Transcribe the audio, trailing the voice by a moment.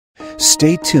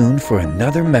Stay tuned for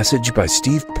another message by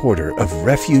Steve Porter of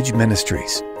Refuge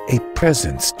Ministries, a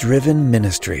presence-driven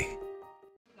ministry.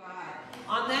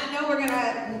 On that note,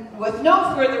 with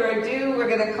no further ado, we're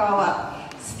going to call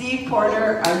up Steve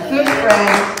Porter, our good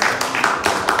friend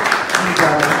and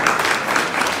brother.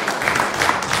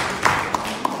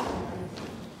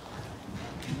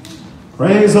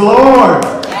 Praise the Lord!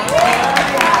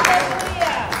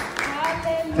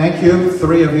 Thank you,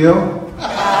 three of you.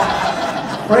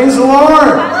 Praise the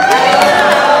Lord!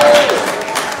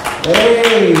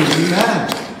 Amen.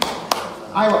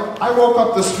 I woke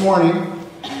up this morning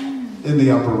in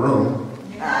the upper room,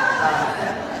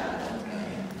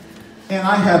 and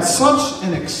I had such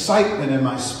an excitement in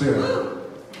my spirit,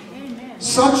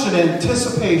 such an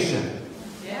anticipation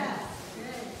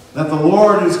that the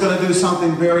Lord is going to do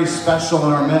something very special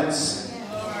in our midst.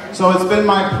 So it's been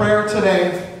my prayer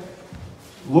today,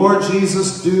 Lord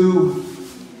Jesus, do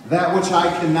that which I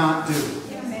cannot do.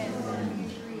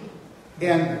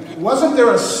 And wasn't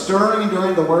there a stirring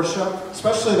during the worship,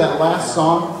 especially that last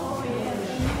song?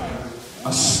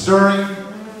 A stirring.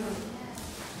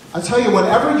 I tell you,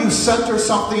 whenever you center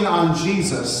something on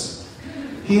Jesus,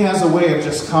 He has a way of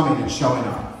just coming and showing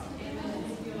up.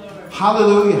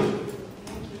 Hallelujah.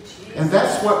 And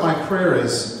that's what my prayer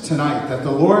is tonight, that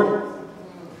the Lord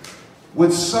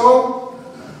would so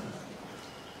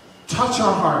touch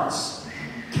our hearts,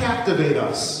 captivate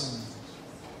us,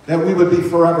 that we would be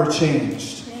forever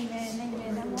changed.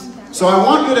 So I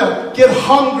want you to get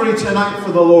hungry tonight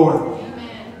for the Lord.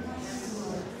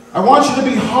 I want you to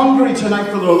be hungry tonight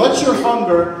for the Lord. Let your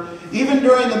hunger, even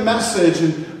during the message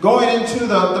and going into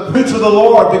the preach of the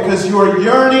Lord, because you are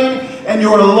yearning and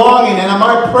you are longing. And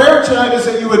my prayer tonight is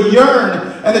that you would yearn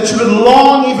and that you would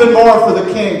long even more for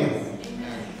the King.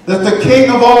 That the King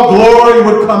of all glory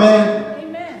would come in.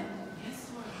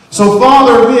 So,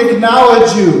 Father, we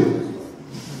acknowledge you.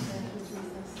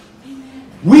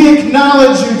 We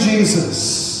acknowledge you,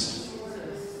 Jesus.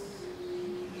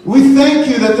 We thank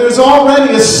you that there's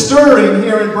already a stirring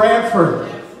here in Brantford.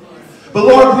 But,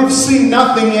 Lord, we've seen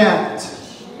nothing yet.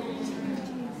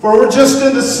 For we're just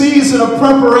in the season of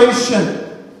preparation.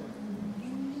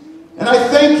 And I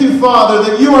thank you, Father,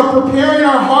 that you are preparing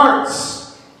our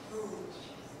hearts.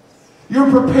 You're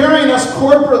preparing us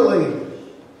corporately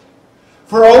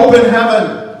for open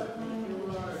heaven.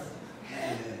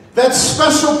 That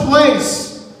special place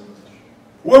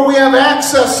where we have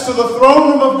access to the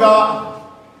throne room of God.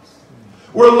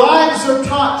 Where lives are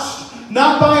touched,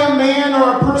 not by a man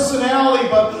or a personality,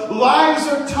 but lives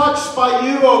are touched by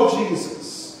you, oh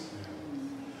Jesus.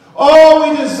 Oh,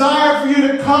 we desire for you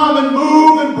to come and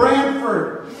move in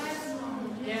Brantford.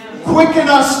 Quicken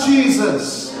us,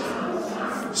 Jesus.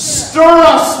 Stir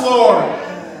us, Lord.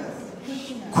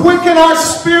 Quicken our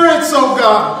spirits, oh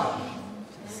God.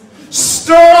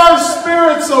 Stir our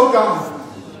spirits, oh God.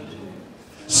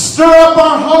 Stir up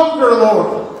our hunger,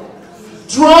 Lord.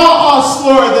 Draw us,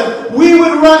 Lord, that we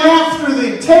would run after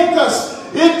thee. Take us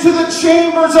into the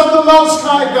chambers of the Most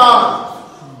High God.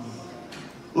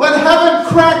 Let heaven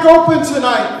crack open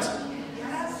tonight.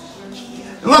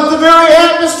 And let the very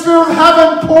atmosphere of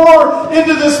heaven pour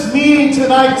into this meeting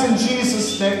tonight in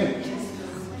Jesus' name.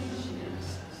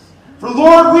 For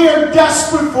Lord, we are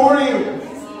desperate for you.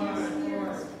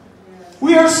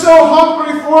 We are so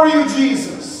hungry for you,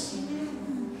 Jesus.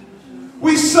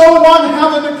 We so want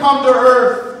heaven to come to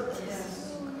earth.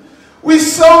 We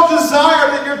so desire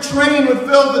that your train would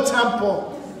fill the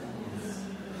temple.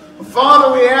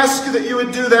 Father, we ask you that you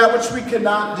would do that which we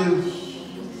cannot do.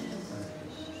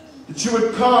 That you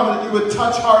would come, that you would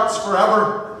touch hearts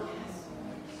forever.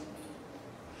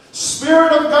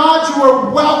 Spirit of God, you are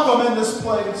welcome in this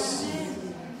place.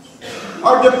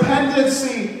 Our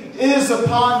dependency is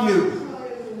upon you.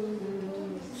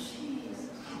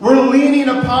 We're leaning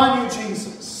upon you,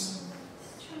 Jesus.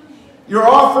 You're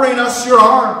offering us your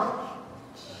arm.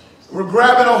 We're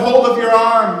grabbing a hold of your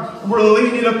arm. We're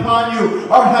leaning upon you,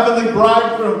 our heavenly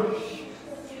bridegroom.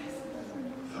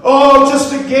 Oh,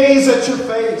 just to gaze at your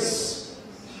face.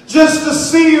 Just to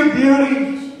see your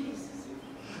beauty.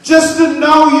 Just to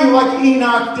know you like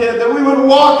Enoch did. That we would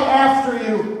walk after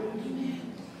you.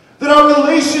 That our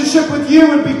relationship with you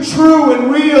would be true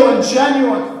and real and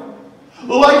genuine.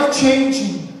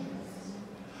 Life-changing.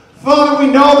 Father,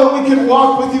 we know that we can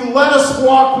walk with you. Let us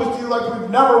walk with you like we've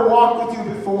never walked with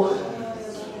you before.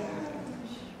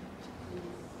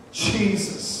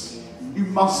 Jesus, you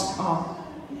must come.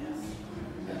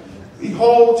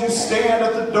 Behold, you stand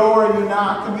at the door and you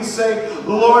knock. And we say,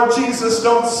 Lord Jesus,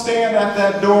 don't stand at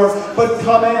that door, but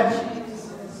come in.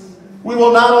 We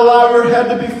will not allow your head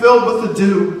to be filled with the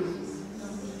dew.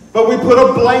 But we put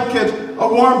a blanket a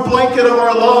warm blanket of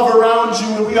our love around you,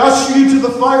 and we usher you to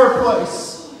the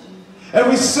fireplace. And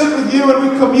we sit with you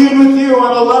and we commune with you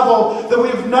on a level that we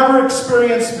have never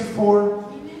experienced before.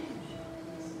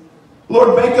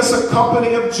 Lord, make us a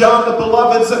company of John the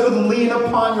Beloveds that would lean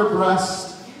upon your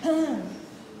breast.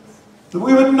 That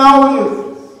we would know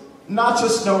you, not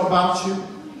just know about you.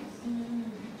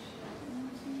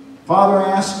 Father,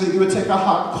 I ask that you would take a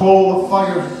hot coal of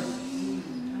fire,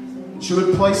 that you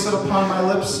would place it upon my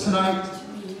lips tonight.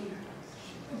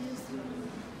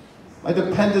 My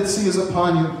dependency is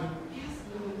upon you.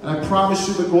 And I promise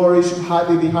you the glories you hide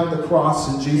me behind the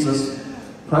cross in Jesus'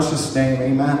 precious name.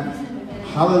 Amen.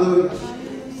 Hallelujah.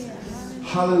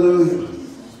 Hallelujah.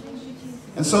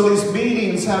 And so these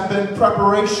meetings have been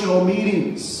preparational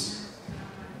meetings.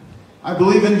 I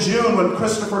believe in June when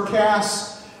Christopher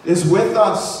Cass is with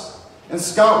us and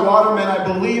Scott Waterman, I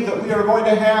believe that we are going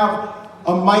to have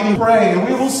a mighty pray. And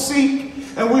we will seek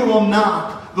and we will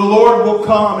knock. The Lord will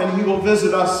come and he will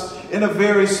visit us in a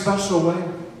very special way.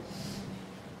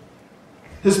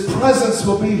 His presence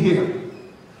will be here.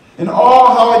 And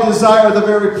oh, how I desire the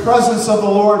very presence of the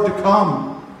Lord to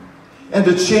come and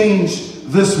to change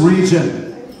this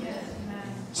region.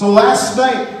 So last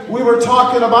night we were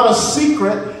talking about a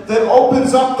secret that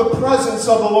opens up the presence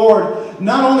of the Lord,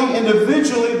 not only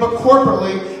individually but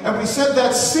corporately. And we said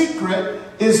that secret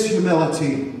is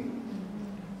humility.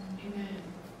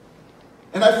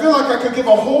 And I feel like I could give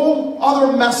a whole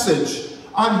other message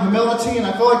on humility, and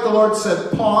I feel like the Lord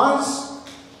said pause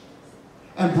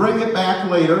and bring it back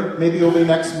later. Maybe it'll be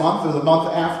next month or the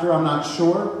month after, I'm not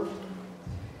sure.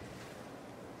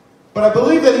 But I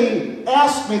believe that he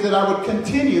asked me that I would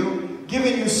continue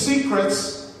giving you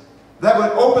secrets that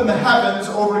would open the heavens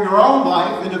over your own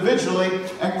life individually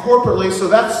and corporately. So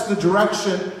that's the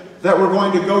direction that we're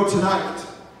going to go tonight.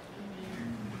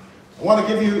 I want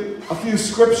to give you a few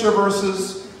scripture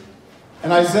verses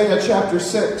in Isaiah chapter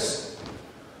 6.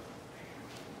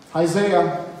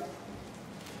 Isaiah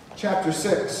chapter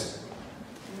 6.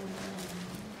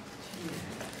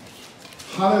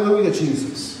 Hallelujah,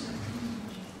 Jesus.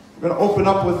 We're going to open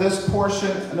up with this portion,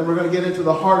 and then we're going to get into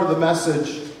the heart of the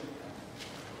message.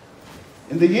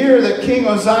 In the year that King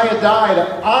Uzziah died,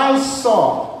 I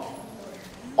saw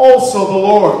also the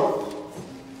Lord.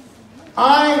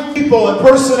 People and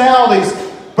personalities,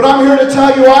 but I'm here to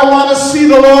tell you I want to see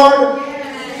the Lord.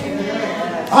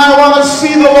 I want to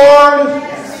see the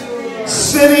Lord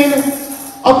sitting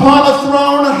upon a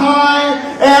throne high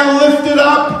and lifted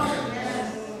up.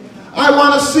 I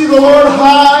want to see the Lord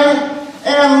high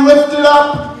and lifted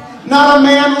up. Not a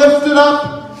man lifted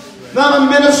up, not a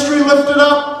ministry lifted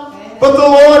up, but the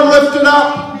Lord lifted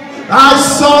up. I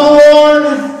saw the Lord,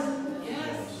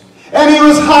 and he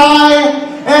was high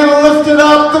and lifted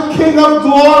up. The King of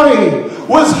glory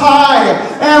was high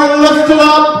and lifted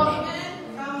up.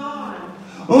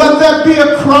 Let that be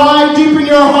a cry deep in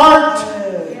your heart,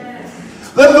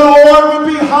 that the Lord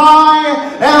would be high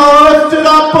and lifted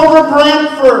up over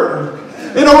Brantford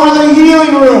and over the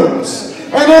healing rooms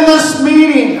and in this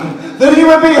meeting, that he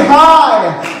would be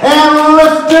high and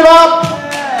lifted up.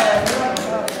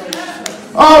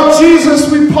 Oh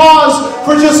Jesus, we pause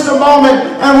for just a moment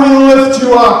and we lift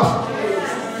you up.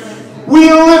 We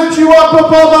lift you up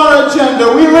above our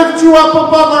agenda. We lift you up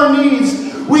above our needs.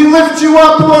 We lift you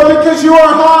up, Lord, because you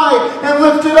are high and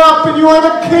lifted up, and you are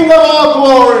the King of all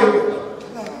glory.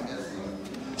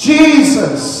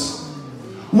 Jesus,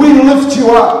 we lift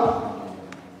you up.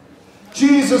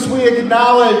 Jesus, we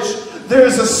acknowledge there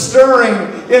is a stirring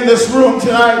in this room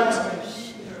tonight.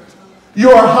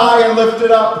 You are high and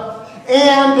lifted up,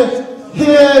 and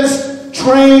his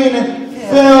train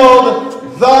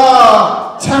filled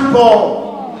the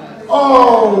temple.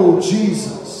 Oh,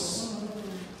 Jesus.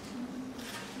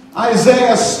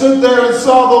 Isaiah stood there and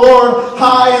saw the Lord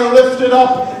high and lifted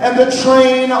up, and the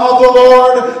train of the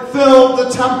Lord filled the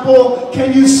temple.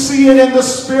 Can you see it in the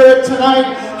Spirit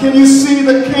tonight? Can you see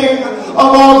the King of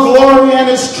all glory and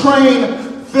his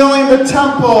train filling the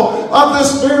temple of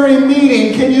this very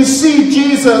meeting? Can you see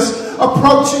Jesus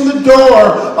approaching the door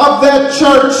of that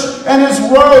church, and his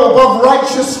robe of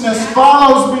righteousness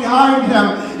follows behind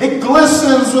him? It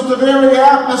glistens with the very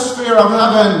atmosphere of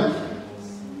heaven.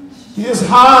 He is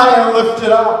high and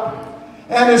lifted up,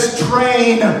 and his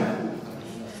train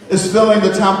is filling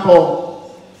the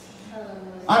temple.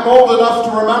 I'm old enough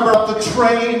to remember the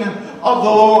train of the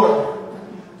Lord,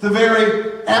 the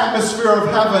very atmosphere of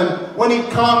heaven, when he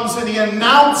comes and he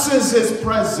announces his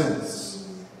presence.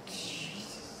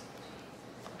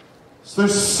 So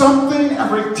there's something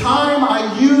every time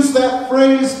I use that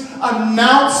phrase,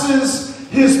 announces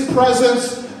his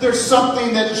presence, there's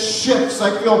something that shifts.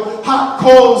 I feel hot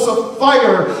coals of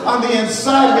fire on the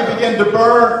inside of me begin to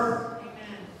burn.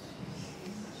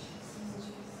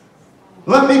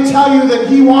 Let me tell you that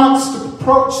he wants to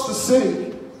approach the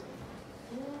city.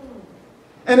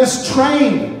 And his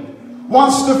train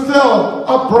wants to fill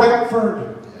up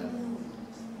Brantford.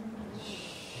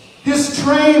 His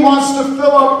train wants to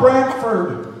fill up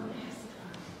Brantford.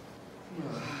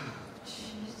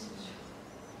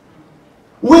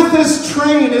 With his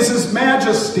train is his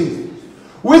majesty.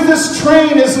 With his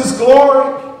train is his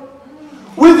glory.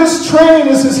 With his train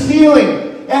is his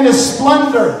healing and his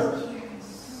splendor.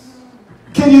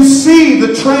 Can you see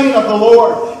the train of the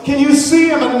Lord? Can you see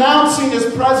him announcing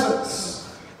his presence?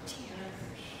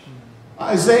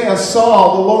 Isaiah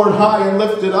saw the Lord high and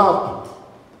lifted up,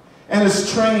 and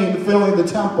his train filling the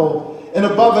temple. And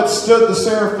above it stood the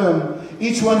seraphim.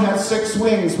 Each one had 6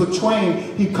 wings. With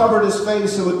twain he covered his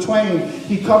face, and with twain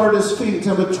he covered his feet,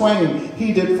 and with twain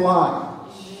he did fly.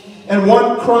 And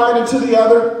one cried unto the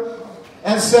other,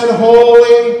 and said,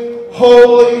 Holy,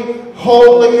 holy,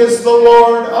 holy is the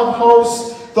Lord of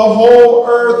hosts. The whole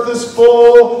earth is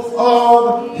full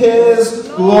of his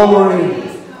glory.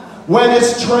 When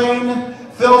his train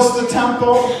fills the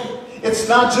temple, it's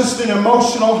not just an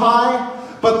emotional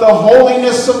high, but the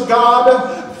holiness of God,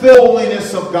 the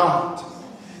holiness of God,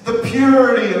 the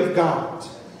purity of God,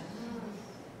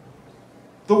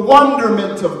 the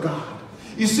wonderment of God.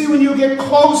 You see, when you get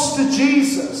close to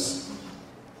Jesus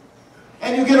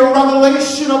and you get a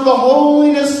revelation of the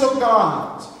holiness of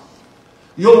God,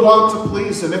 you'll want to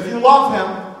please him. If you love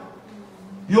him,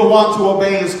 you'll want to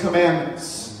obey his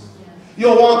commandments.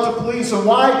 You'll want to please him.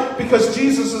 Why? Because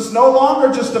Jesus is no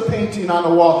longer just a painting on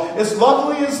a wall. As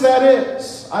lovely as that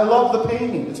is, I love the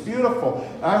painting. It's beautiful.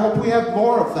 I hope we have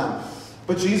more of them.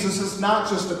 But Jesus is not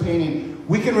just a painting.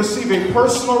 We can receive a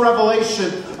personal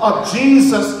revelation of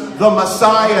Jesus, the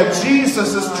Messiah.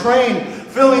 Jesus' train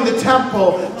filling the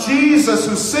temple. Jesus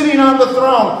who's sitting on the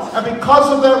throne. And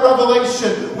because of that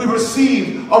revelation, we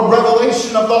receive a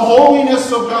revelation of the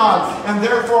holiness of God. And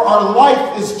therefore our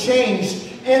life is changed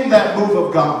in that move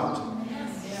of God.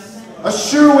 A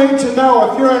sure way to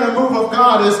know if you're in a move of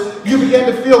God is you begin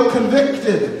to feel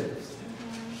convicted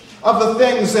of the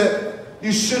things that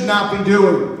you should not be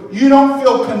doing. You don't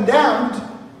feel condemned.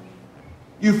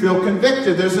 You feel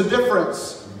convicted. There's a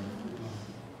difference.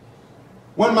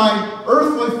 When my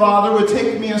earthly father would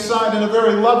take me aside in a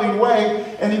very loving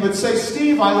way, and he would say,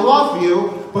 Steve, I love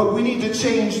you, but we need to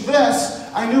change this.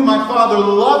 I knew my father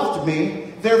loved me.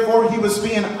 Therefore, he was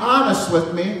being honest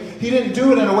with me. He didn't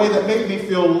do it in a way that made me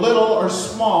feel little or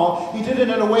small. He did it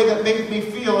in a way that made me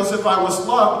feel as if I was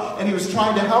loved, and he was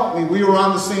trying to help me. We were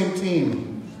on the same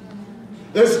team.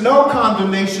 There's no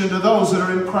condemnation to those that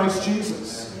are in Christ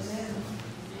Jesus.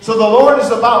 So the Lord is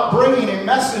about bringing a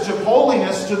message of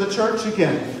holiness to the church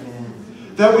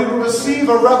again. That we will receive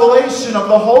a revelation of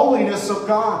the holiness of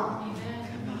God.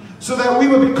 So that we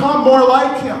would become more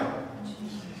like him.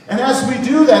 And as we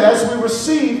do that, as we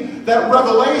receive that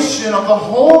revelation of the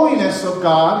holiness of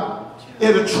God,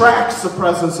 it attracts the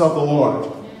presence of the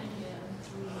Lord.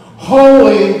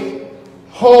 Holy,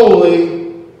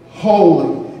 holy,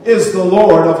 holy is the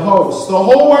Lord of hosts. The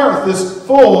whole earth is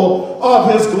full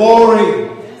of his glory.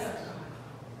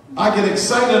 I get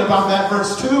excited about that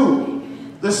verse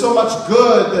 2. There's so much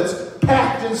good that's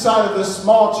packed inside of this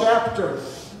small chapter.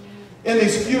 In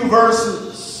these few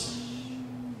verses.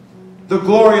 The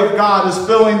glory of God is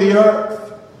filling the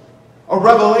earth. A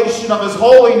revelation of his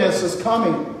holiness is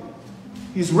coming.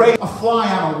 He's raised a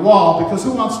fly on a wall, because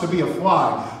who wants to be a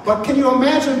fly? But can you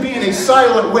imagine being a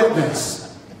silent witness?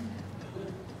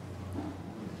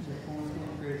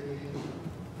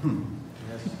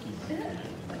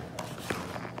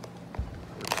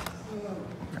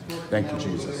 Thank you,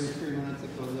 Jesus.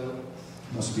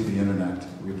 Must be the internet.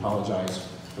 We apologize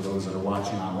for those that are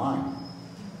watching online.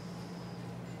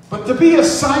 But to be a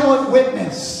silent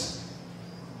witness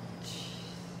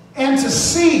and to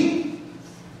see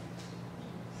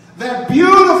that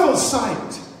beautiful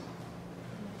sight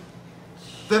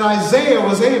that Isaiah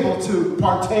was able to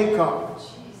partake of.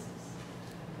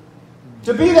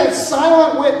 To be that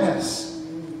silent witness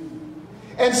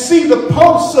and see the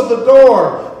posts of the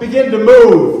door begin to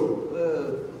move.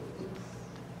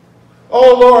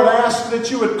 Oh Lord, I ask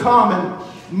that you would come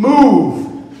and move.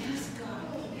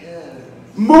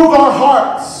 Move our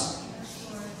hearts.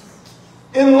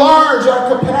 Enlarge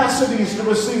our capacities to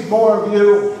receive more of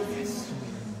you.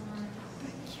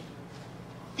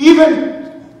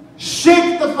 Even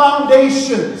shake the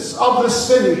foundations of the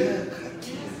city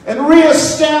and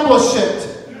reestablish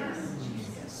it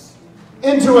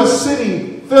into a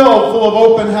city filled full of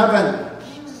open heaven.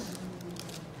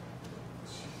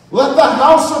 Let the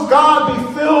house of God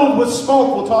be filled with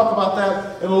smoke. We'll talk about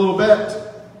that in a little bit.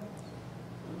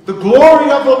 The glory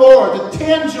of the Lord, the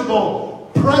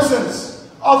tangible presence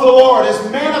of the Lord,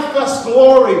 His manifest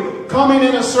glory coming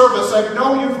in a service. I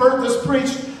know you've heard this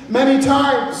preached many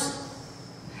times.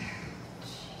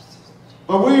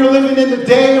 But we are living in the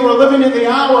day, we're living in the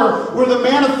hour where the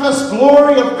manifest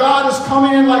glory of God is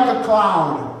coming in like a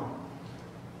cloud.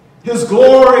 His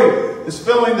glory is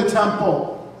filling the temple.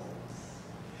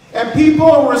 And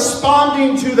people are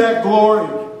responding to that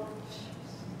glory.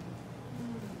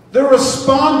 They're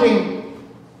responding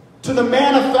to the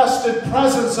manifested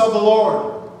presence of the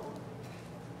Lord.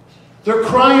 They're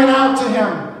crying out to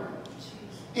Him.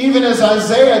 Even as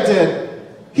Isaiah did.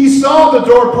 He saw the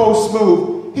doorposts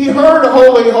move. He heard,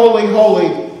 holy, holy,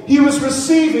 holy. He was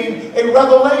receiving a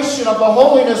revelation of the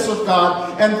holiness of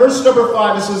God. And verse number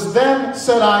 5, it says, Then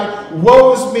said I,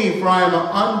 Woe is me, for I am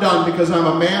undone, because I am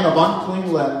a man of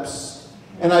unclean lips.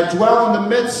 And I dwell in the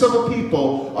midst of a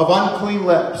people of unclean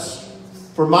lips.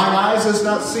 For mine eyes has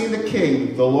not seen the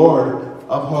King, the Lord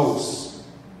of hosts.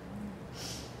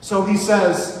 So he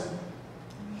says,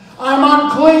 I'm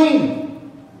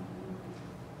unclean.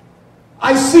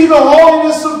 I see the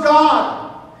holiness of God.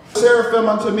 Seraphim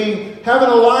unto me, having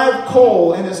a live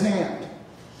coal in his hand,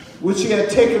 which he had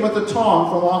taken with a tongue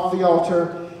from off the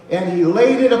altar, and he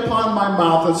laid it upon my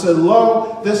mouth and said,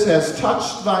 Lo, this has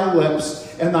touched thy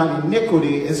lips, and thine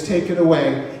iniquity is taken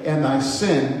away, and thy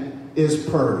sin is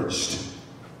purged.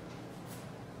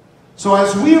 So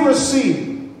as we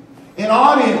receive an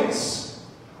audience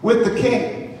with the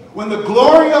King, when the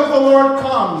glory of the Lord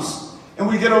comes, and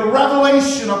we get a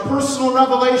revelation, a personal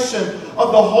revelation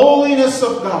of the holiness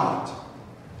of God.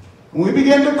 And we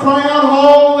begin to cry out,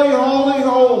 holy, holy,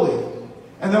 holy.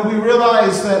 And then we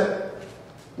realize that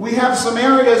we have some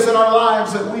areas in our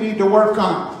lives that we need to work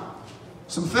on.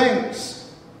 Some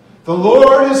things. The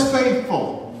Lord is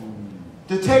faithful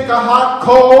to take a hot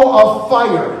coal of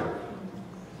fire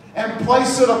and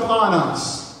place it upon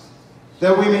us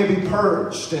that we may be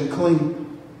purged and clean.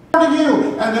 To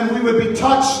you, and then we would be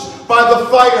touched by the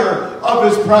fire of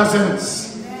His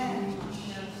presence. Amen.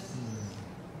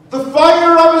 The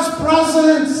fire of His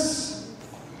presence.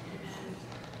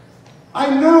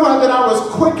 I knew that I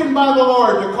was quickened by the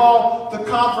Lord to call the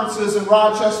conferences in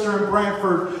Rochester and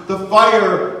Brantford the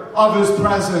fire of His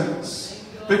presence.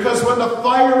 Because when the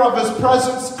fire of His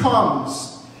presence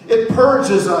comes, it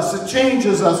purges us, it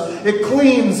changes us, it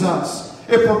cleans us,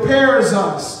 it prepares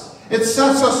us. It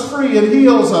sets us free. It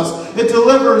heals us. It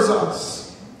delivers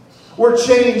us. We're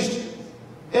changed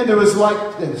into His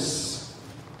likeness.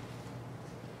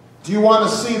 Do you want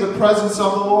to see the presence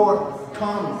of the Lord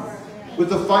come with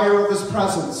the fire of His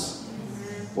presence?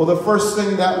 Well, the first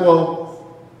thing that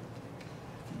will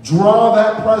draw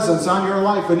that presence on your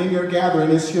life and in your gathering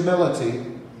is humility.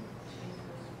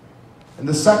 And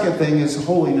the second thing is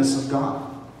holiness of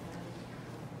God.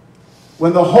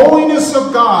 When the holiness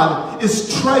of God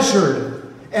is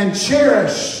treasured and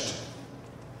cherished,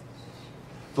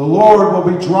 the Lord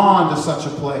will be drawn to such a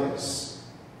place.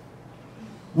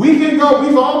 We can go,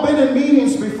 we've all been in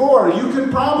meetings before. You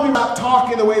can probably not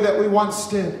talk in the way that we once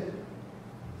did.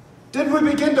 Did we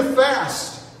begin to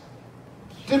fast?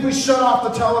 Did we shut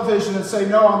off the television and say,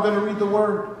 no, I'm going to read the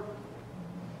Word?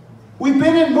 We've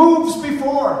been in moves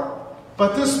before.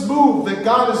 But this move that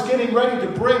God is getting ready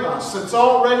to bring us, that's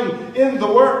already in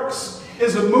the works,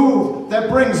 is a move that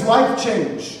brings life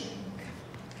change.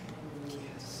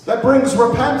 That brings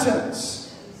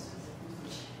repentance.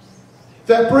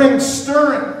 That brings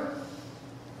stirring.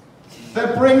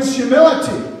 That brings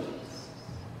humility.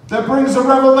 That brings a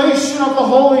revelation of the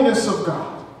holiness of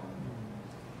God.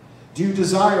 Do you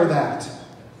desire that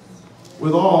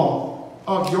with all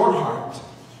of your heart?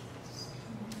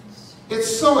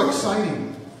 It's so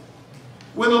exciting.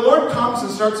 When the Lord comes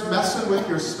and starts messing with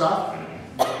your stuff,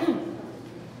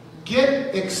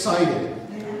 get excited.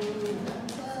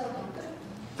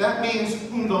 That means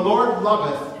whom the Lord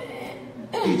loveth,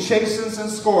 He chastens and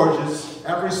scourges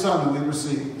every son who He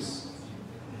receives.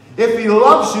 If He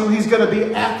loves you, He's going to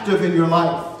be active in your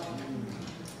life.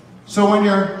 So when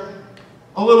you're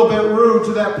a little bit rude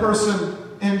to that person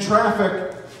in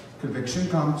traffic, conviction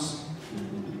comes.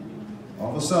 All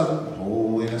of a sudden, the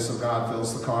holiness of God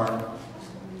fills the car.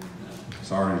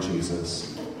 Sorry,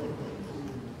 Jesus.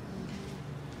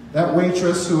 That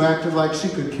waitress who acted like she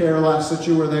could care less that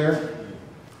you were there,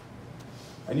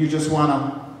 and you just want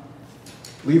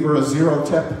to leave her a 0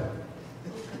 tip,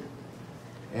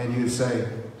 and you say,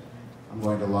 I'm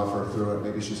going to love her through it.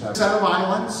 Maybe she's having a set of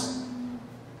islands.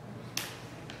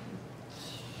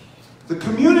 The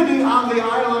community on the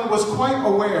island was quite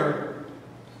aware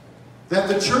that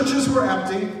the churches were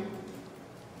empty,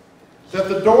 that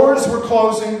the doors were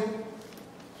closing,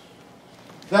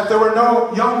 that there were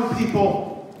no young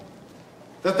people,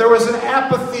 that there was an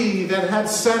apathy that had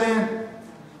set in.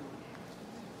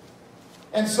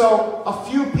 And so a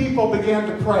few people began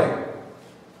to pray.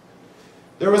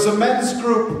 There was a men's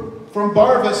group from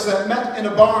Barvis that met in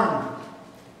a barn.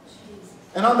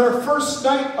 And on their first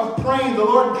night of praying, the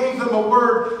Lord gave them a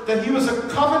word that He was a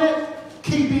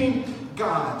covenant-keeping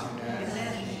God.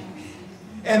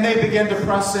 And they began to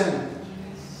press in.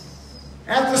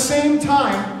 At the same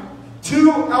time,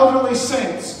 two elderly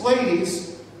saints,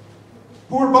 ladies,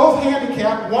 who were both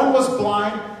handicapped, one was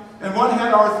blind and one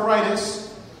had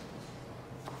arthritis,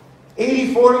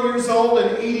 84 years old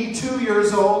and 82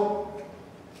 years old,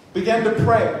 began to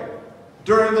pray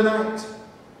during the night.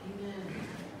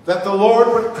 That the Lord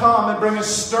would come and bring a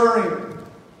stirring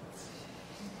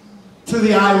to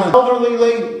the island. Elderly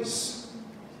ladies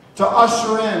to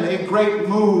usher in a great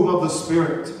move of the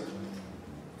Spirit.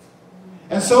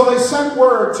 And so they sent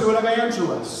word to an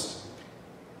evangelist.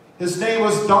 His name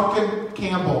was Duncan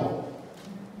Campbell.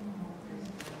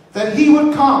 That he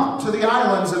would come to the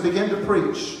islands and begin to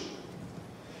preach.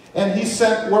 And he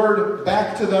sent word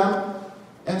back to them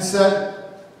and said,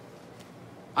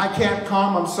 I can't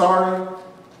come, I'm sorry.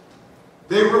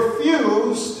 They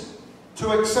refused to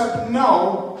accept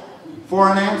no for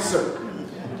an answer.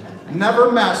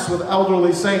 Never mess with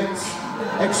elderly saints,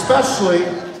 especially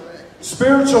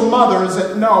spiritual mothers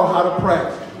that know how to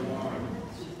pray.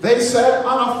 They said,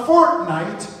 on a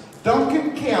fortnight,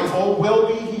 Duncan Campbell will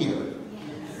be here.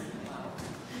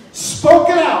 Spoke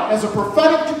it out as a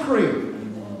prophetic decree.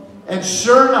 And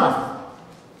sure enough,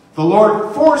 the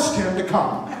Lord forced him to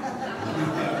come.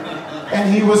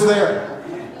 And he was there.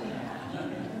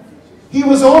 He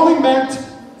was only meant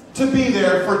to be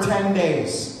there for 10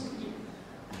 days.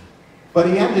 But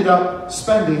he ended up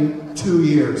spending 2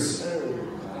 years.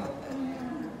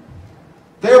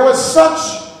 There was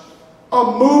such a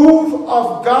move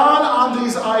of God on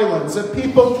these islands that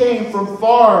people came from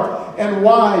far and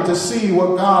wide to see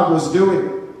what God was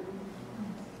doing.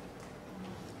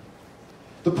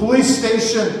 The police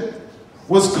station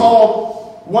was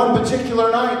called one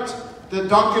particular night that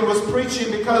Duncan was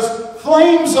preaching because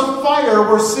flames of fire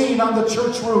were seen on the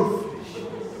church roof.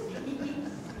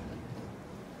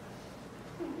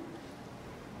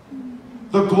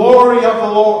 The glory of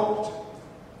the Lord.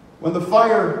 When the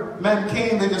firemen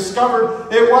came, they discovered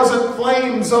it wasn't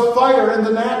flames of fire in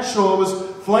the natural, it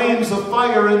was flames of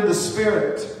fire in the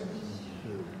spirit.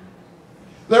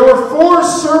 There were 4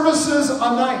 services a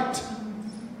night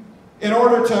in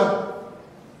order to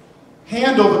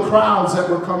handle the crowds that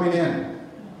were coming in.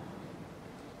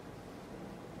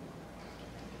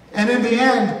 And in the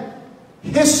end,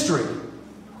 history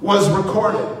was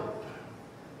recorded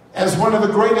as one of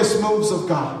the greatest moves of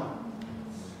God.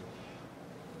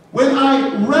 When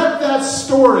I read that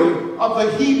story of the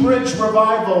Hebridge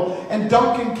revival and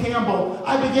Duncan Campbell,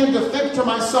 I began to think to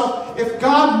myself, if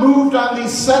God moved on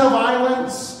these set of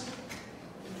islands,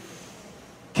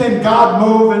 can God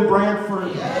move in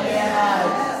Brantford?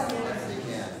 Yes.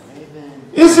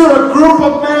 Is there a group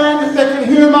of men that can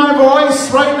hear my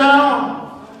voice right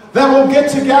now that will get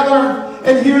together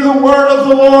and hear the word of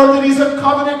the Lord, that He's a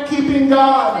covenant-keeping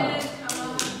God?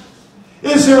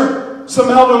 Is there some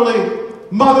elderly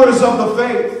mothers of the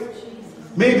faith?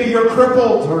 Maybe you're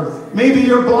crippled, or maybe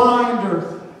you're blind,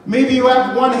 or maybe you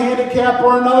have one handicap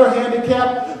or another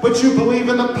handicap, but you believe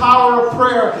in the power of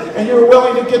prayer, and you're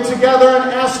willing to get together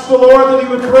and ask the Lord that He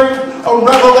would bring a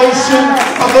revelation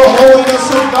of the holiness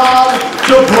of God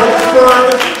to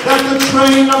Brantford, that the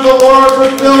train of the Lord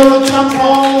would fill the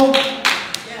temple.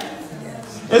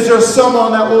 Is there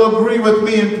someone that will agree with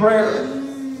me in prayer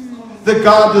that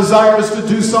God desires to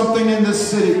do something in this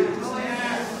city?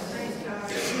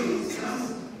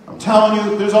 I'm telling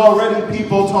you, there's already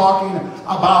people talking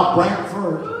about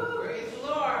Brantford.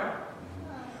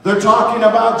 They're talking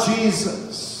about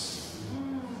Jesus.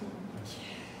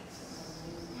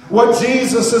 What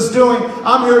Jesus is doing,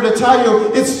 I'm here to tell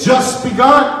you, it's just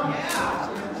begun.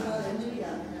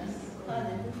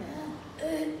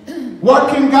 What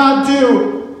can God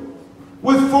do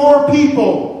with 4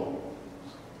 people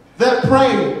that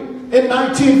prayed in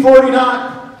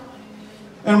 1949?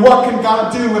 And what can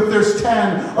God do if there's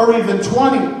 10 or even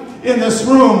 20 in this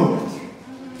room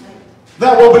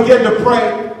that will begin to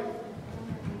pray?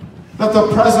 That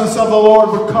the presence of the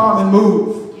Lord would come and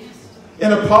move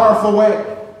in a powerful way.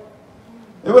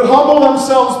 They would humble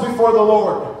themselves before the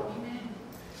Lord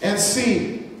and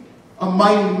see a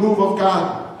mighty move of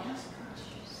God.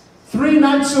 3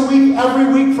 nights a week,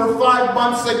 every week for 5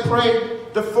 months they prayed.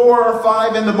 to 4 or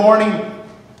 5 in the morning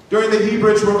during the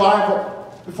Hebrews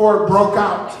revival before it broke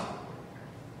out.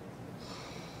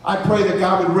 I pray that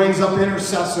God would raise up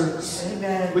intercessors.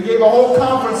 Amen. We gave a whole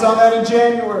conference on that in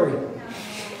January.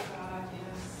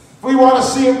 If we want to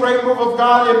see a great move of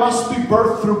God, it must be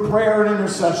birthed through prayer and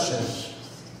intercession.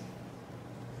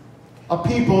 A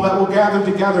people that will gather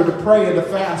together to pray and to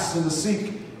fast and to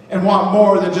seek and want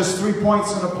more than just 3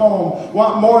 points in a poem.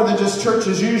 Want more than just church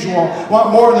as usual.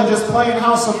 Want more than just playing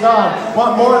house of God.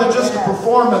 Want more than just a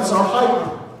performance or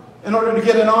hype in order to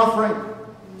get an offering.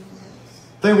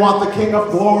 They want the King of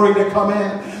Glory to come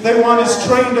in. They want His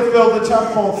train to fill the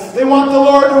temple. They want the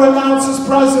Lord to announce His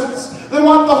presence. They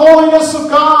want the holiness of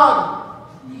God.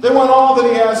 They want all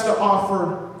that He has to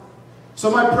offer.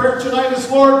 So my prayer tonight is,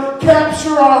 Lord,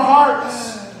 capture our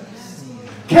hearts.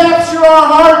 Capture our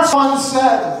hearts, one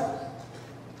said.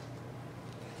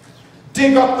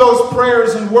 Dig up those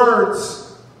prayers and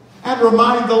words and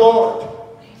remind the Lord.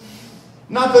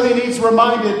 Not that He needs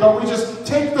reminded, but we just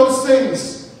take those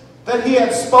things that He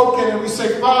had spoken and we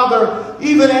say, Father,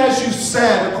 even as you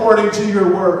said, according to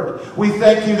your word, we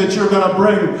thank you that you're going to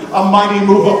bring a mighty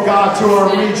move of God to our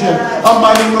region, a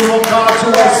mighty move of God to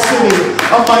our city,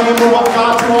 a mighty move of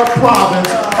God to our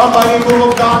province, a mighty move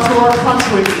of God to our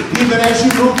country. Even as you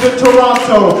moved in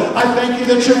Toronto, I thank you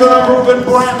that you're going to move in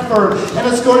Brantford, and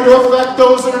it's going to affect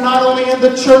those that are not only in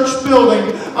the church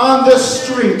building on this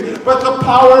street, but the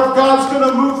power of God's going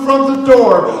to move from the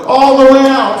door all the way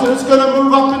out, and it's going to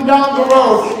move up and down the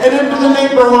road and into the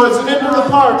neighborhoods and into the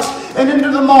parks and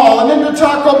into the mall and into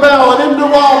Taco Bell and into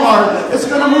Walmart. It's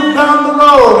going to move down the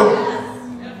road.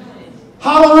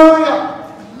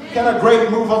 Hallelujah. Can a great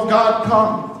move of God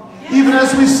come? Even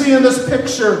as we see in this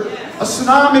picture, a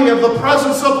tsunami of the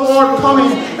presence of the Lord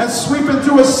coming and sweeping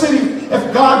through a city.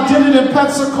 If God did it in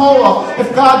Pensacola,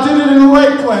 if God did it in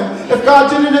Lakeland, if God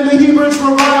did it in the Hebrews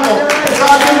revival, if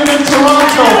God did it in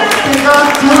Toronto, if God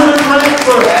did it in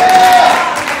Brantford,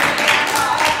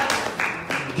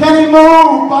 can He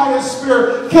move by His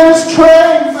Spirit? Can His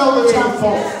train fill the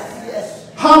temple?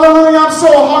 Hallelujah. I'm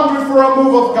so hungry for a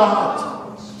move of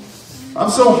God. I'm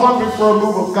so hungry for a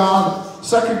move of God.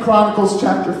 2 Chronicles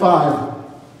chapter 5.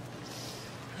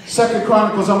 2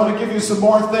 Chronicles, I'm going to give you some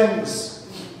more things.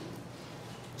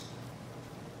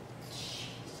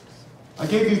 I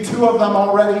gave you 2 of them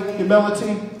already.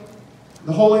 Humility.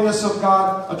 The holiness of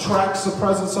God attracts the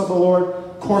presence of the Lord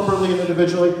corporately and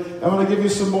individually. I'm going to give you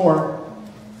some more.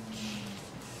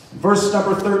 Verse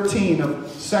number 13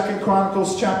 of 2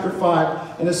 Chronicles chapter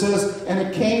 5. And it says, and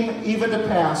it came even to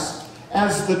pass,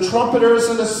 as the trumpeters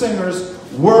and the singers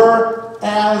were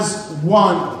as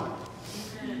one.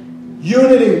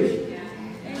 Unity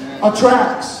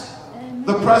attracts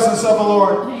the presence of the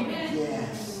Lord.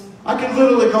 I can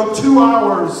literally go 2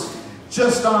 hours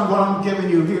just on what I'm giving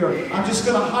you here. I'm just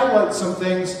going to highlight some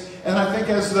things, and I think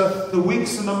as the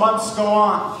weeks and the months go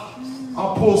on,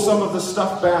 I'll pull some of the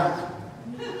stuff back.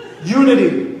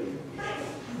 Unity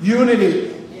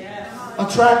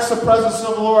attracts the presence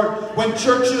of the Lord. When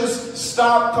churches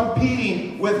stop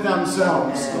competing with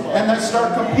themselves and they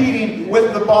start competing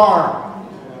with the bar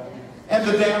and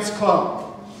the dance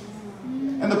club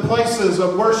and the places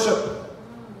of worship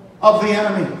of the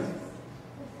enemy,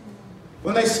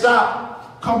 when they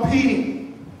stop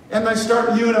competing and they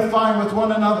start unifying with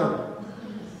one another,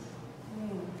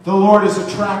 the Lord is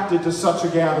attracted to such a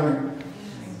gathering.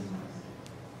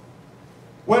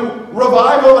 When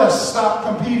revivalists stop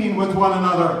competing with one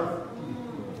another,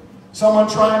 someone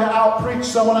trying to out-preach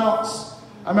someone else.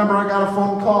 I remember I got a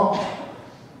phone call.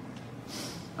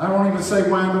 I won't even say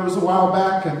when, but it was a while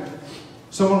back, and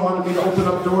someone wanted me to open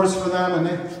up doors for them, and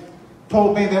they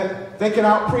told me that they can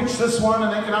out-preach this one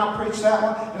and they can out-preach that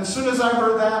one. And as soon as I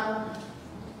heard that,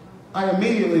 I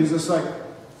immediately was just like,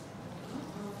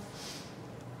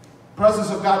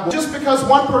 presence of God. Just because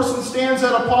one person stands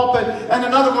at a pulpit and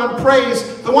another one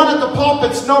prays, the one at the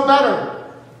pulpit's no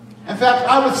better. In fact,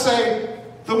 I would say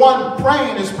the one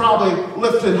praying is probably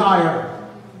lifted higher.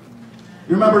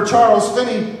 You remember Charles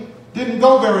Finney didn't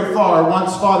go very far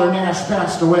once Father Nash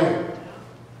passed away.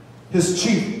 His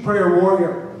chief prayer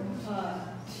warrior.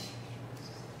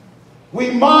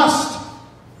 We must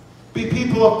be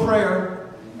people of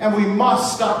prayer, and we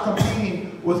must stop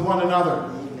competing with one another.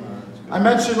 I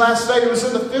mentioned last night it was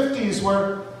in the 50s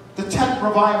where the tent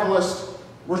revivalists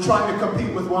were trying to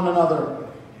compete with one another.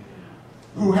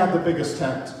 Who had the biggest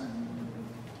tent?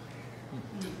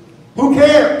 Who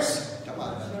cares?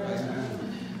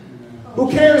 Who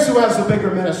cares who has the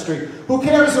bigger ministry? Who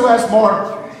cares who has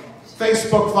more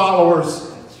Facebook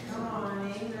followers?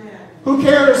 Who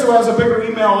cares who has a bigger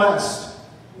email list?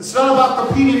 It's not about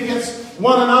competing against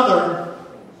one another.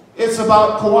 It's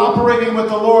about cooperating with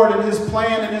the Lord and His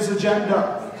plan and His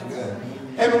agenda.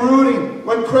 And rooting.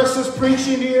 When Chris is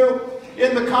preaching to you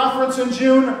in the conference in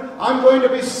June, I'm going to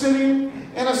be sitting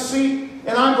in a seat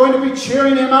and I'm going to be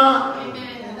cheering him on.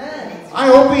 I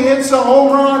hope he hits a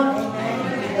home run.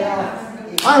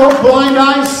 I hope blind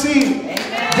eyes see.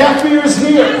 Deaf ears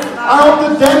hear. I hope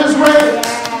the dead is raised.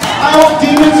 I hope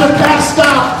demons are cast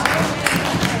out.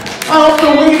 I hope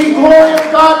the weighty glory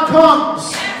of God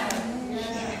comes.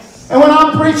 And when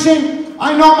I'm preaching,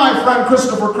 I know my friend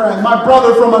Christopher Craig, my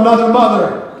brother from another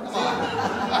mother.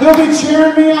 He'll be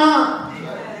cheering me on,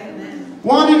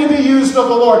 wanting to be used of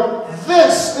the Lord.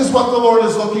 This is what the Lord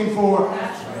is looking for.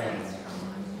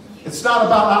 It's not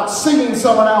about out singing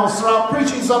someone else or out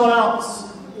preaching someone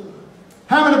else.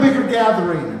 Having a bigger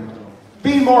gathering,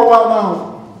 being more well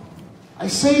known. I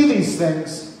say these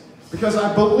things because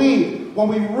I believe when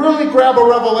we really grab a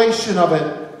revelation of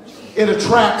it, it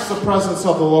attracts the presence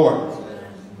of the Lord.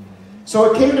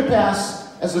 So it came to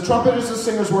pass, as the trumpeters and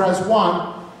singers were as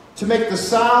one, to make the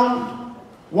sound,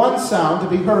 one sound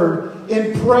to be heard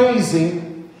in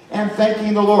praising and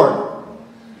thanking the Lord.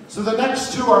 So the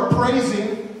next two are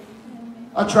praising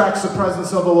attracts the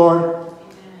presence of the Lord,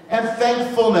 and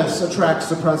thankfulness attracts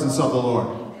the presence of the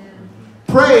Lord.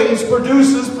 Praise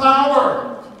produces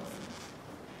power.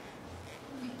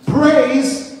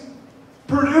 Praise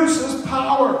produces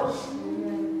power.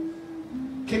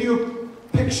 Can you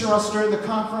picture us during the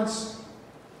conference?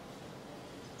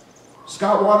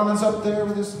 Scott Waterman's up there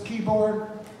with his keyboard.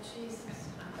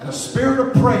 And a spirit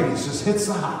of praise just hits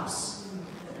the house.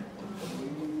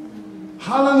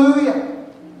 Hallelujah.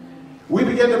 We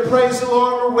begin to praise the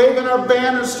Lord. We're waving our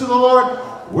banners to the Lord.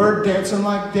 We're dancing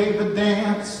like David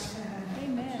danced.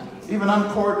 Amen. Even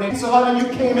uncoordinated. So how you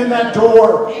came in that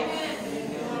door. Amen.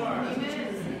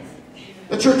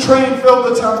 That your train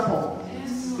filled the temple.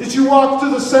 That you walked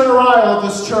through the center aisle of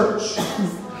this church.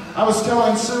 I was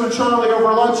telling Sue and Charlie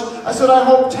over lunch, I said, I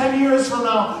hope 10 years from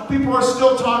now, people are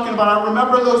still talking about it. I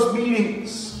remember those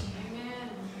meetings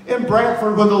in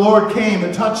Brantford when the Lord came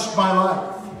and touched my life.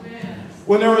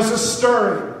 When there was a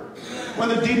stirring. When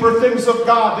the deeper things of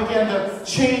God began to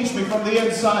change me from the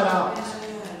inside out.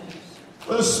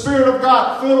 When the Spirit of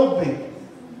God filled me.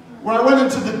 When I went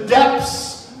into the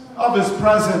depths of His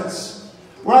presence.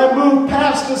 Where I moved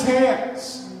past His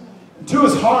hands to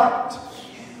His heart.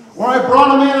 Where I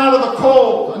brought a man out of the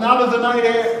cold and out of the night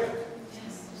air.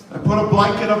 I put a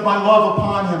blanket of my love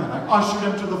upon him and I ushered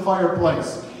him to the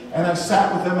fireplace. And I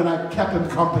sat with him and I kept him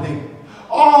company.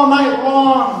 All night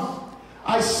long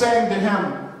I sang to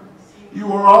him,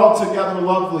 you are altogether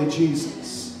lovely,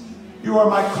 Jesus. You are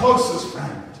my closest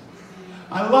friend.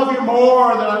 I love you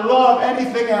more than I love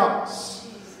anything else.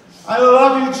 I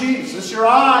love you, Jesus. Your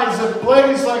eyes have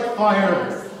blazed like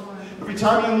fire. Every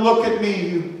time you look at me,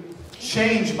 you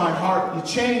change my heart. You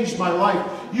change my life.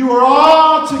 You are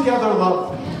altogether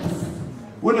lovely.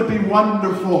 Wouldn't it be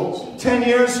wonderful 10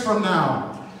 years from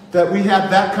now that we had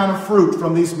that kind of fruit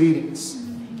from these meetings?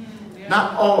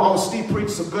 Not, oh, Steve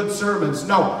preached some good sermons.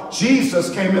 No, Jesus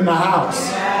came in the house.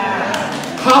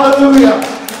 Hallelujah.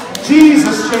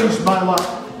 Jesus changed my life.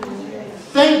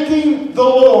 Thanking the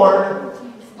Lord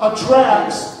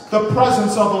attracts the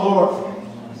presence of the Lord.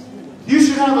 You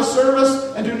should have a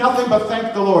service and do nothing but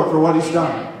thank the Lord for what He's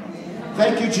done.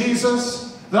 Thank you,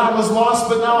 Jesus, that I was lost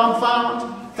but now I'm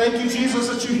found. Thank you, Jesus,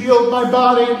 that you healed my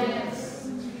body.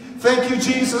 Thank you,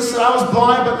 Jesus, that I was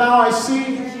blind but now I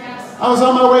see. I was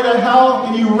on my way to hell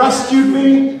and you rescued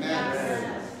me.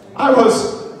 I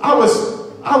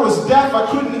was deaf. I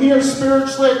couldn't hear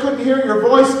spiritually. I couldn't hear your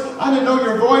voice. I didn't know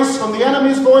your voice from the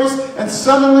enemy's voice. And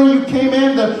suddenly you came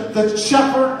in. The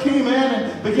shepherd came in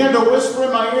and began to whisper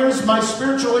in my ears. My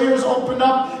spiritual ears opened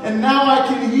up. And now I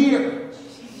can hear.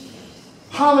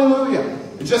 Hallelujah.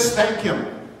 Just thank Him.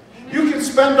 You can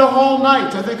spend a whole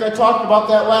night. I think I talked about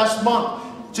that last month.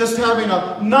 Just having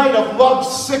a night of love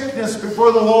sickness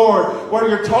before the Lord. Where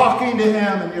you're talking to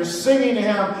Him and you're singing to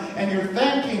Him and you're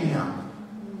thanking Him.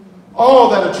 Oh,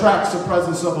 that attracts the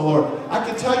presence of the Lord. I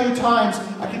can tell you times,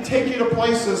 I can take you to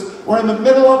places where in the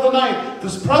middle of the night,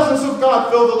 this presence of God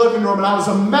filled the living room and I was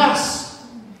a mess.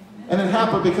 And it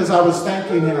happened because I was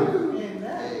thanking Him.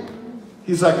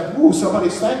 He's like, ooh,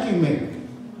 somebody's thanking me.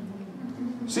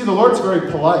 See, the Lord's very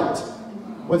polite.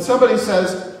 When somebody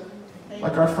says,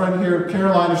 like our friend here,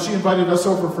 Caroline, if she invited us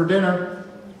over for dinner,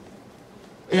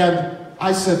 and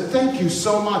I said, thank you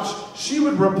so much, she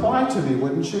would reply to me,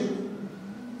 wouldn't she?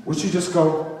 Would she just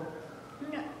go,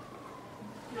 no.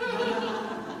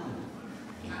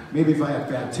 Maybe if I have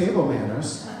bad table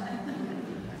manners.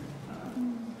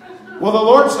 Well, the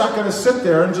Lord's not going to sit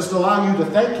there and just allow you to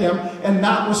thank Him and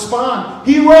not respond.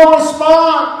 He will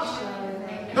respond.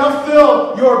 He'll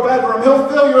fill your bedroom. He'll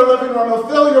fill your living room. He'll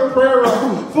fill your prayer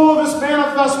room full of His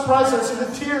manifest presence, and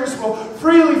the tears will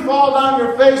freely fall down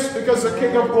your face because the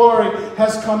King of Glory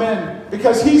has come in.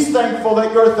 Because He's thankful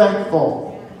that you're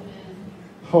thankful.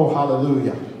 Oh,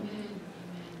 hallelujah.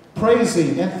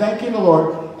 Praising and thanking the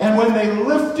Lord. And when they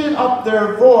lifted up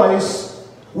their voice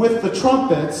with the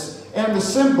trumpets and the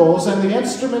cymbals and the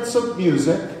instruments of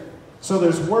music, so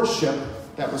there's worship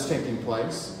that was taking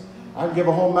place. I'd give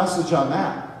a whole message on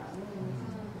that.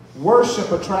 Worship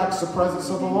attracts the presence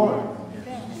of the Lord.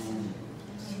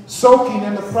 Soaking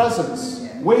in the presence,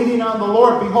 waiting on the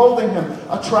Lord, beholding Him,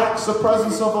 attracts the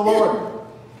presence of the Lord.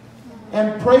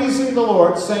 And praising the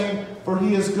Lord, saying, for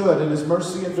He is good and His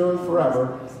mercy endureth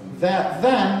forever. That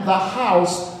then the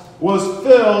house was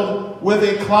filled with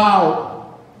a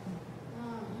cloud,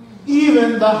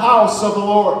 even the house of the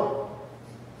Lord,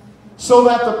 so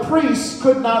that the priests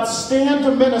could not stand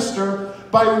to minister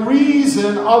by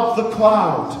reason of the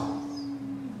cloud.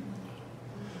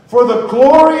 For the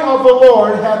glory of the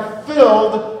Lord had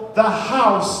filled the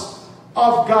house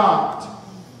of God.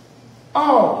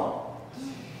 Oh,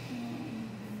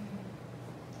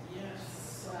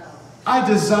 I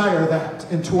desire that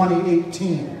in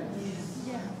 2018.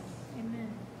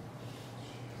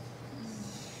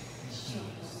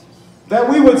 That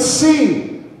we would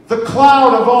see the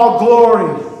cloud of all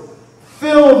glory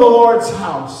fill the Lord's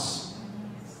house.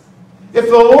 If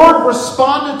the Lord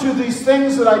responded to these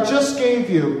things that I just gave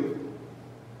you,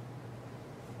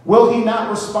 will He not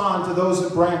respond to those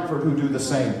at Brantford who do the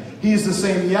same? He's the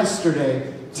same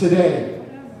yesterday, today,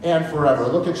 and forever.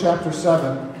 Look at chapter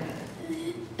 7.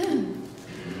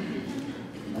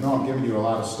 I know I'm giving you a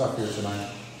lot of stuff here tonight.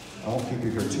 I won't keep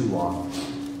you here too long.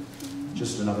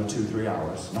 Just another 2-3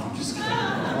 hours. No, I'm just kidding.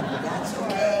 That's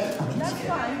okay. That's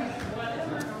fine.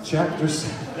 Chapter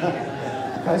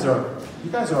 7.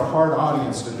 You guys are a hard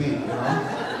audience to beat, you know.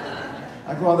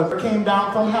 I go, there came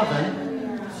down from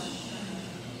heaven.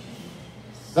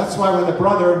 That's why when the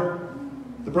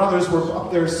brothers were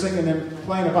up there singing and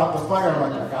playing about the fire, I'm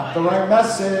like, I got the right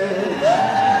message.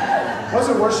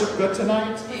 Wasn't worship good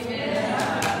tonight?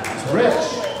 It's rich.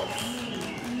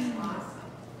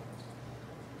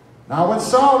 Now when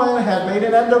Solomon had made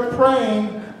an end of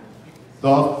praying,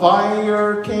 the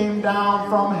fire came down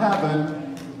from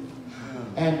heaven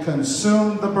and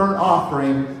consumed the burnt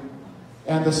offering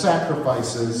and the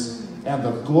sacrifices, and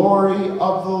the glory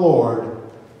of the Lord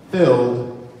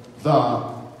filled the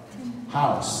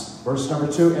house. Verse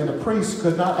number 2, and the priests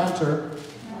could not enter.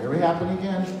 Here we happen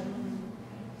again.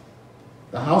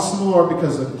 The house of the Lord,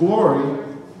 because the glory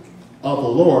of the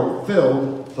Lord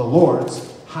filled the Lord's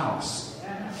house.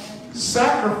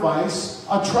 Sacrifice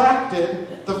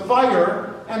attracted the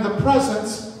fire and the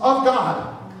presence of God.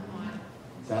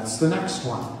 That's the next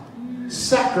one.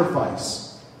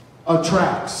 Sacrifice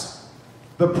attracts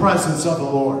the presence of the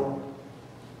Lord.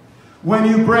 When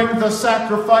you bring the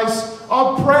sacrifice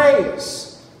of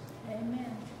praise,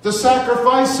 the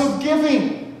sacrifice of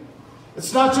giving,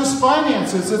 it's not just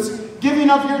finances, it's giving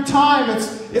of your time,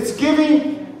 it's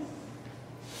giving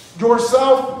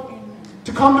yourself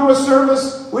to come to a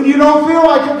service when you don't feel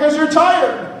like it because you're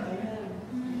tired.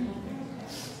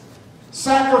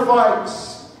 Sacrifice.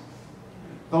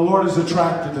 The Lord is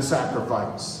attracted to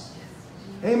sacrifice.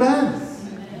 Amen.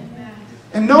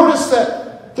 And notice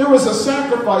that there was a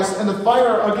sacrifice and the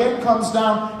fire again comes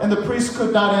down and the priest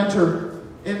could not enter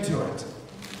into it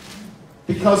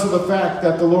because of the fact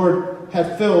that the Lord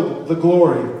had filled the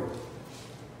glory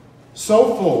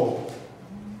so full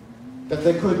that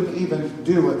they couldn't even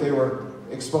do what they were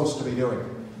supposed to be doing.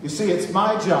 You see, it's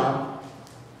my job,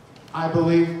 I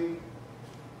believe,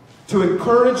 to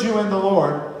encourage you in the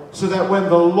Lord so that when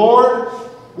the Lord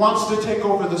wants to take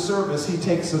over the service, He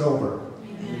takes it over.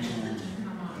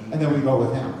 And then we go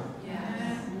with Him.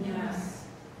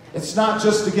 It's not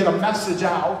just to get a message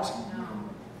out.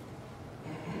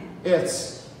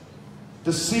 It's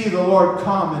to see the Lord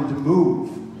come and to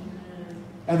move.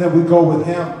 And then we go with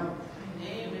Him.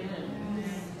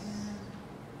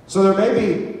 So there may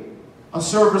be a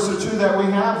service or two that we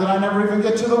have that I never even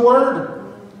get to the Word.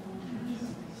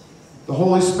 The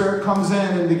Holy Spirit comes in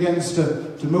and begins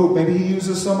to move. Maybe He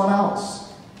uses someone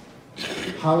else.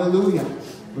 Hallelujah.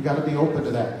 We've got to be open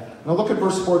to that. Now look at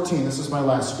verse 14. This is my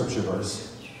last scripture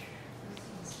verse.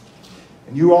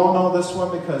 And you all know this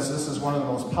one because this is one of the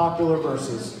most popular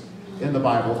verses in the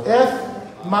Bible.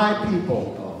 If my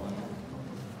people,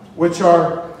 which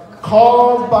are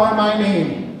called by my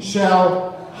name,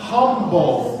 shall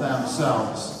humble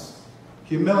themselves.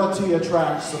 Humility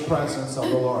attracts the presence of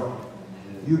the Lord.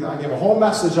 I gave a whole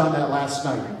message on that last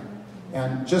night.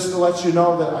 And just to let you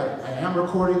know that I am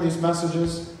recording these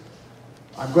messages,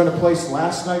 I'm going to place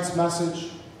last night's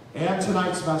message and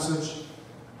tonight's message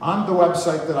on the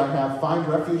website that I have,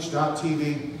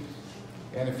 findrefuge.tv.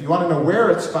 And if you want to know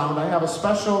where it's found, I have a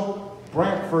special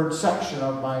Brantford section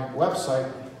of my website.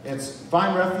 It's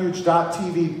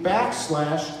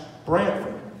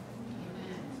findrefuge.tv/Brantford.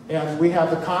 And we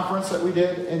have the conference that we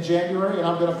did in January, and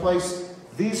I'm going to place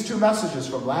these two messages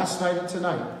from last night and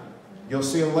tonight. You'll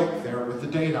see a link there with the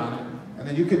date on it. And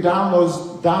then you can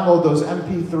download those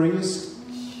MP3s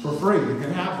for free. You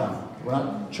can have them. We're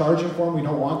not charging for them. We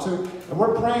don't want to. And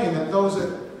we're praying that those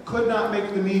that could not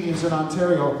make the meetings in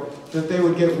Ontario, that they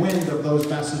would get wind of those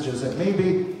messages. That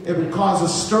maybe it would cause a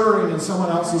stirring in someone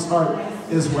else's heart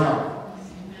as well.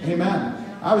 Amen.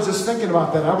 I was just thinking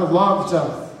about that. I would love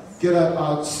to get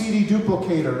a CD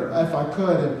duplicator if I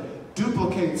could and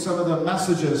duplicate some of the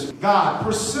messages. God,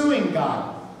 pursuing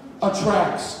God,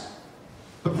 attracts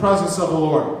the presence of the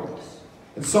Lord.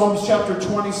 In Psalms chapter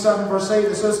 27, verse 8,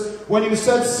 it says, when you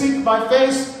said, seek my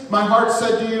face, my heart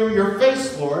said to you, your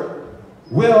face, Lord,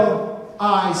 will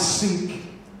I seek.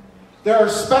 There are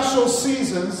special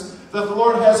seasons that the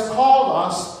Lord has called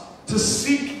us to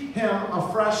seek Him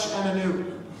afresh and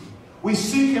anew. We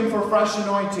seek Him for fresh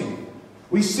anointing.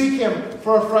 We seek Him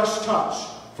for a fresh touch,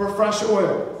 for fresh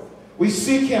oil. We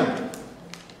seek Him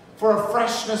for a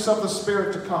freshness of the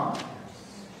Spirit to come.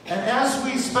 And as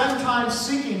we spend time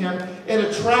seeking Him, it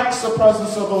attracts the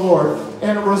presence of the Lord.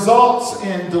 And it results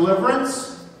in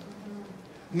deliverance,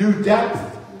 new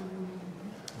depth,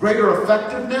 greater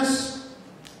effectiveness,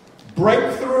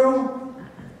 breakthrough,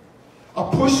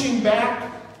 a pushing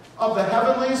back of the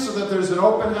heavenlies so that there's an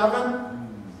open heaven.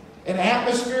 An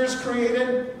atmosphere is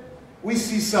created. We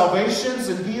see salvations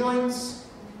and healings.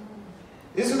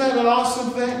 Isn't that an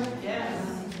awesome thing? Yes.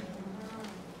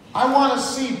 I want to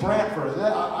see Brantford.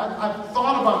 I've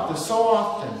thought about this so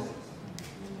often.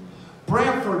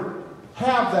 Brantford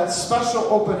have that special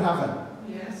open heaven.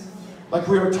 Yes. Like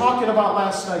we were talking about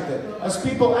last night, that as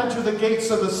people enter the gates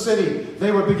of the city,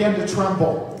 they would begin to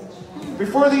tremble.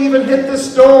 Before they even hit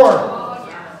this door,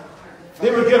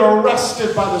 they would get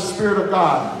arrested by the Spirit of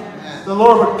God. The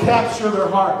Lord would capture their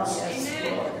hearts.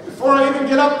 Before I even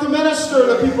get up to minister,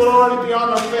 the people would already be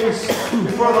on their face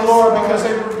before the Lord because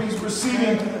they would be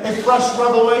receiving a fresh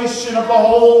revelation of the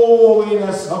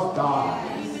holiness of God.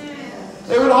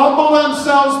 They would humble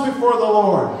themselves before the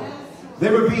Lord.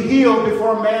 They would be healed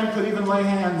before man could even lay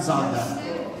hands on them.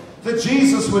 That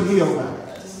Jesus would heal them.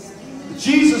 That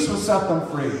Jesus would set them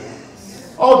free.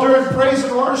 Oh, during praise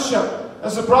and worship,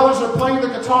 as the brothers are playing the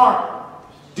guitar,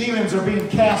 demons are being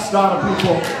cast out of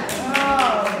people.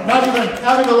 Not even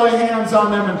having to lay hands on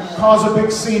them and cause a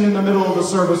big scene in the middle of the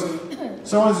service.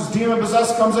 Someone who's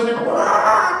demon-possessed comes in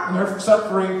and they're set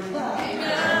free.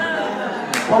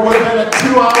 What would have been a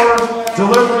 2-hour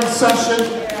deliverance session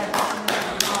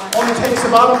only takes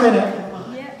about a minute.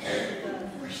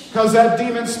 Because that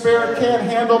demon spirit can't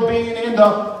handle being in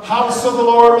the house of the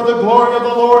Lord where the glory of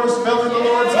the Lord is filling the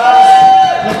Lord's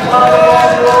house. The cloud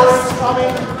of the Lord is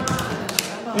coming.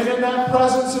 And in that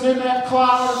presence and in that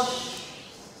cloud,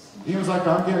 he was like,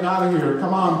 I'm getting out of here.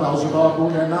 Come on, Beelzebub, we're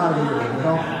getting out of here. You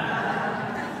know?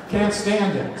 Can't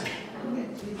stand it.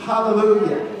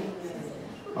 Hallelujah.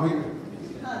 Oh,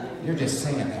 you're just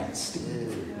saying that,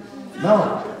 Steve.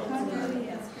 No.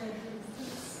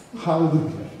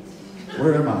 Hallelujah.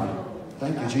 Where am I?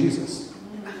 Thank you, Jesus.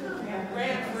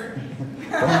 Brantford.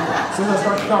 Brantford. So let's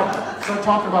start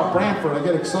talking about Brantford. I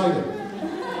get excited.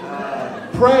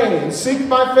 Pray and seek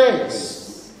my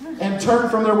face and turn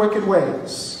from their wicked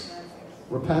ways.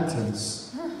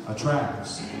 Repentance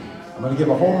attracts. I'm going to give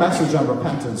a whole message on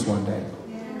repentance one day.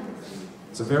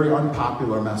 It's a very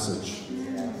unpopular message,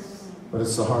 but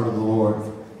it's the heart of the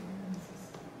Lord.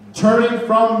 Turning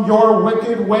from your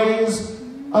wicked ways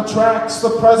attracts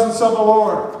the presence of the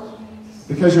Lord.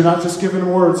 Because you're not just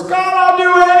giving words, God, I'll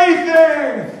do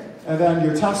anything! And then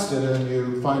you're tested and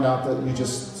you find out that you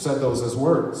just said those as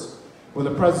words. When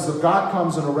the presence of God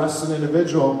comes and arrests an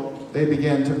individual, they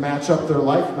begin to match up their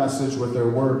life message with their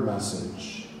word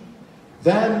message.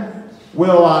 Then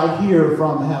will I hear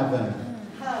from heaven,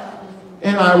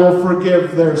 and I will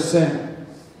forgive their sin,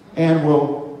 and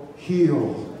will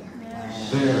heal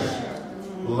their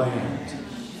land.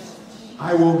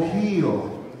 I will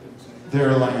heal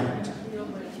their land.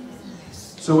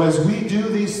 So as we do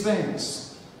these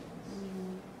things,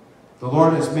 the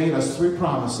Lord has made us 3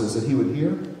 promises: that He would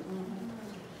hear,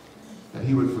 that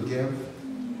He would forgive,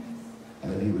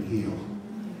 and that He would heal.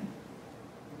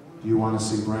 Do you want to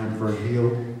see Brantford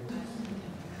healed?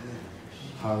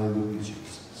 Hallelujah,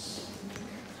 Jesus.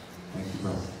 Thank you,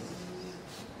 brother.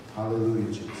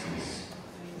 Hallelujah, Jesus.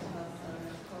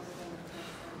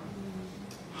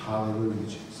 Hallelujah,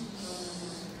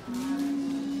 Jesus.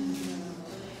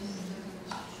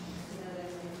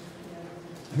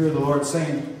 I hear the Lord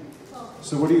saying,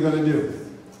 so what are you going to do?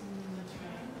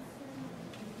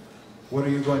 What are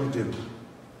you going to do?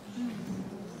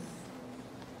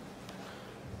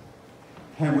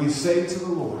 And we say to the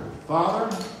Lord,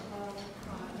 Father,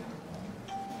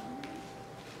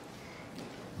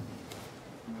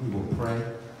 we will pray.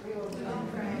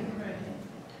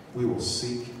 We will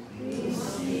seek.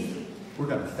 We're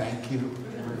going to thank you.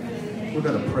 We're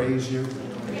going to praise you.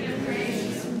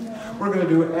 We're going to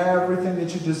do everything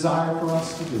that you desire for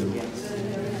us to do.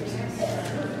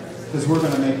 Because we're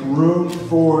going to make room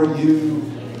for you.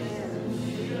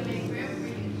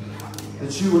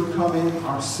 That you would come in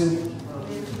our city.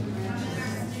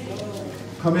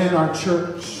 Come in our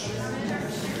church.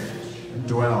 And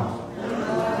dwell.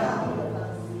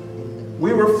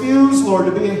 We refuse, Lord,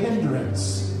 to be a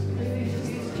hindrance.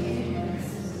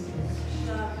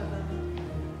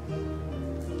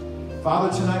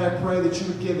 Father, tonight I pray that you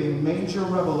would give a major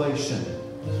revelation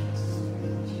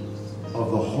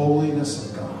of the holiness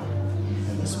of God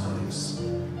in this place.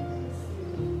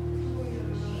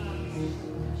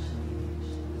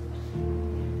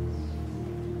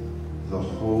 The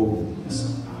holiness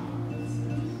of God.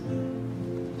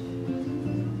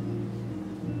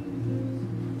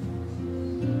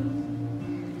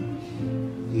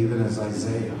 Even as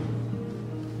Isaiah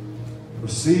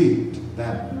received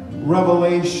that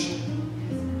revelation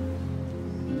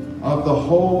of the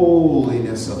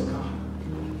holiness of God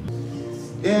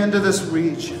into this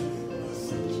region,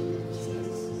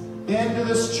 into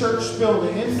this church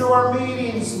building, into our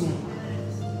meetings, Lord.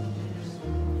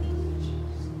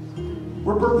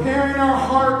 We're preparing our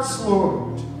hearts,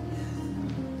 Lord.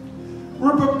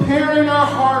 We're preparing our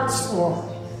hearts, Lord,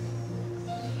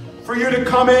 for you to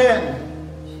come in,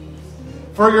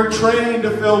 for your train to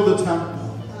fill the temple.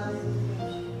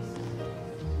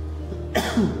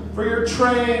 For your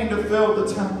train to fill the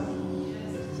temple.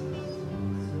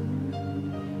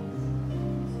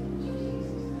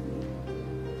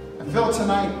 I feel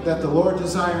tonight that the Lord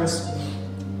desires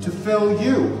to fill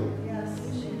you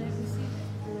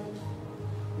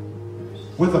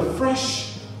with a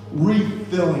fresh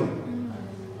refilling.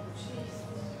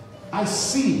 I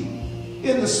see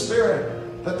in the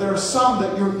Spirit that there are some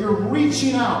that you're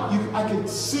reaching out. I can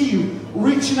see you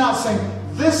reaching out saying,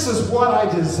 this is what I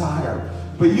desire.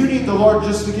 But you need the Lord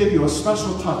just to give you a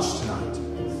special touch tonight.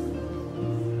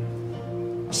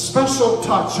 A special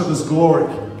touch of His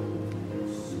glory.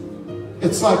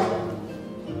 It's like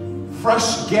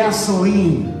fresh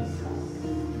gasoline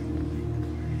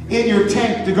in your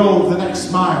tank to go the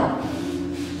next mile.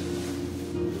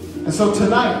 And so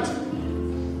tonight,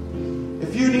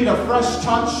 if you need a fresh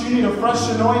touch, you need a fresh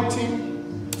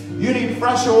anointing, you need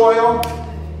fresh oil,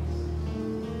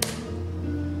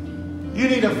 you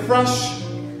need a fresh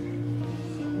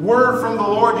word from the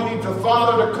Lord, you need the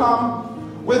Father to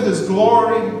come with His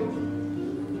glory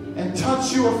and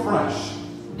touch you afresh.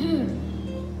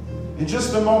 In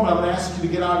just a moment, I'm going to ask you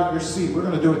to get out of your seat. We're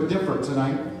going to do it different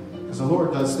tonight because the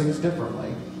Lord does things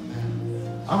differently.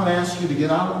 I'm going to ask you to get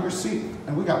out of your seat,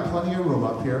 and we got plenty of room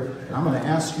up here. I'm going to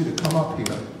ask you to come up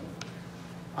here.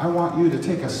 I want you to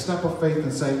take a step of faith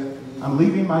and say, I'm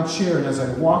leaving my chair, and as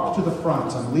I walk to the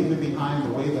front, I'm leaving behind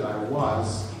the way that I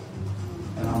was,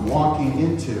 and I'm walking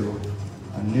into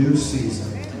a new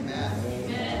season.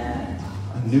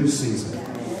 A new season.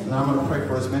 And I'm going to pray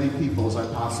for as many people as I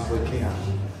possibly can.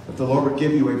 That the Lord would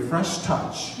give you a fresh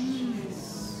touch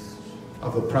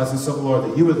of the presence of the Lord.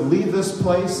 That you would leave this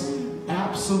place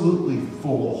absolutely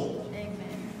full.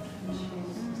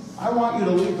 I want you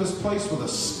to leave this place with a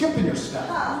skip in your step.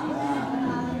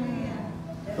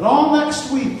 But all next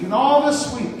week and all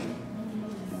this week,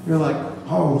 you're like,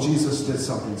 oh, Jesus did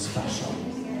something special.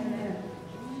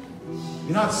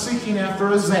 You're not seeking after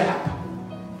a zap.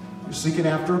 You're seeking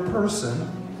after a person.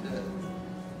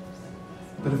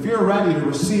 But if you're ready to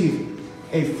receive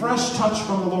a fresh touch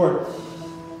from the Lord,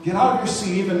 get out of your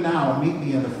seat even now and meet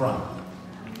me in the front.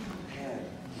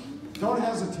 Don't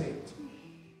hesitate.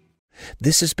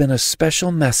 This has been a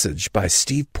special message by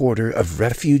Steve Porter of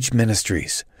Refuge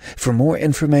Ministries. For more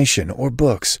information or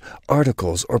books,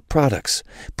 articles, or products,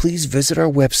 please visit our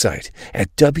website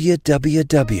at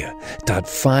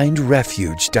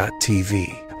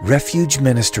www.findrefuge.tv. Refuge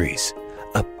Ministries,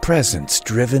 a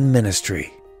presence-driven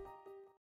ministry.